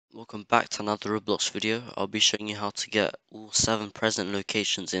Welcome back to another Roblox video. I'll be showing you how to get all 7 present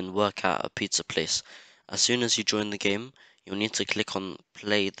locations in work at a pizza place. As soon as you join the game, you'll need to click on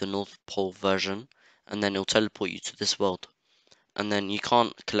play the North Pole version, and then it'll teleport you to this world. And then you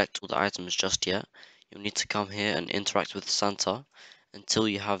can't collect all the items just yet. You'll need to come here and interact with Santa until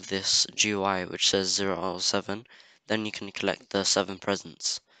you have this GUI which says 0 out of 7. Then you can collect the 7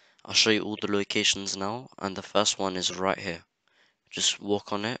 presents. I'll show you all the locations now, and the first one is right here. Just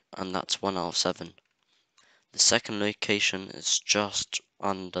walk on it, and that's 1 out of 7. The second location is just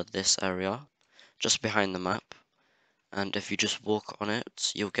under this area, just behind the map, and if you just walk on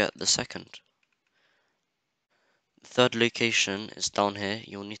it, you'll get the second. The third location is down here.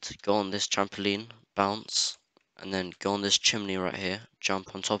 You'll need to go on this trampoline, bounce, and then go on this chimney right here,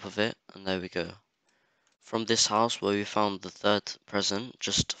 jump on top of it, and there we go. From this house where we found the third present,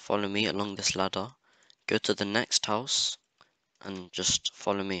 just follow me along this ladder, go to the next house, and just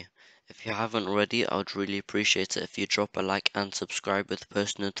follow me. If you haven't already, I would really appreciate it if you drop a like and subscribe with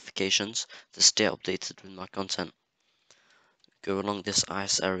post notifications to stay updated with my content. Go along this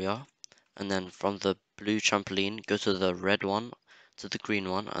ice area, and then from the blue trampoline, go to the red one, to the green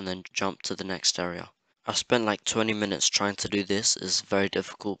one, and then jump to the next area. I spent like 20 minutes trying to do this. It's very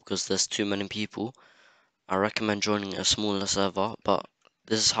difficult because there's too many people. I recommend joining a smaller server, but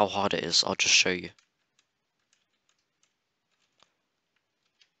this is how hard it is. I'll just show you.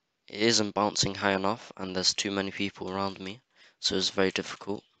 It isn't bouncing high enough, and there's too many people around me, so it's very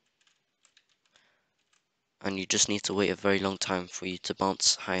difficult. And you just need to wait a very long time for you to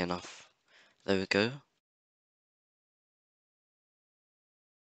bounce high enough. There we go.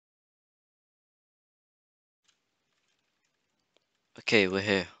 Okay, we're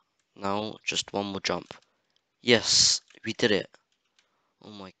here. Now, just one more jump. Yes, we did it.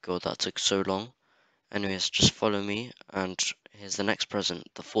 Oh my god, that took so long. Anyways, just follow me, and here's the next present,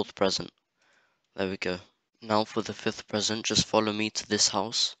 the fourth present. There we go. Now for the fifth present, just follow me to this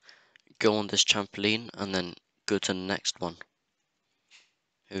house, go on this trampoline, and then go to the next one.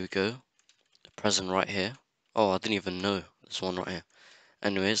 Here we go. The present right here. Oh, I didn't even know there's one right here.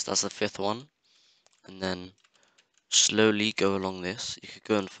 Anyways, that's the fifth one. And then slowly go along this. You could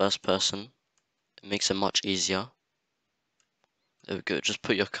go in first person. It makes it much easier. There we go. Just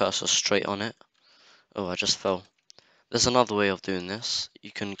put your cursor straight on it. Oh, I just fell. There's another way of doing this.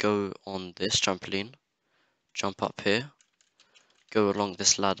 You can go on this trampoline, jump up here, go along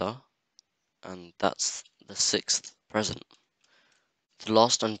this ladder, and that's the sixth present. The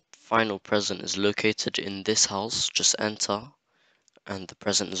last and final present is located in this house. Just enter, and the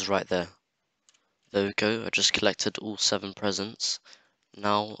present is right there. There we go. I just collected all 7 presents.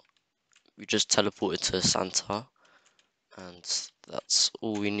 Now we just teleported to Santa, and that's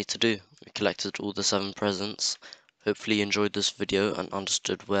all we need to do. We collected all the 7 presents. Hopefully you enjoyed this video and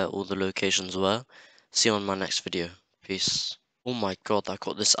understood where all the locations were. See you on my next video. Peace. Oh my god, I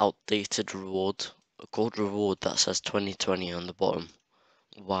got this outdated reward. A gold reward that says 2020 on the bottom.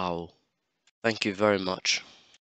 Wow. Thank you very much.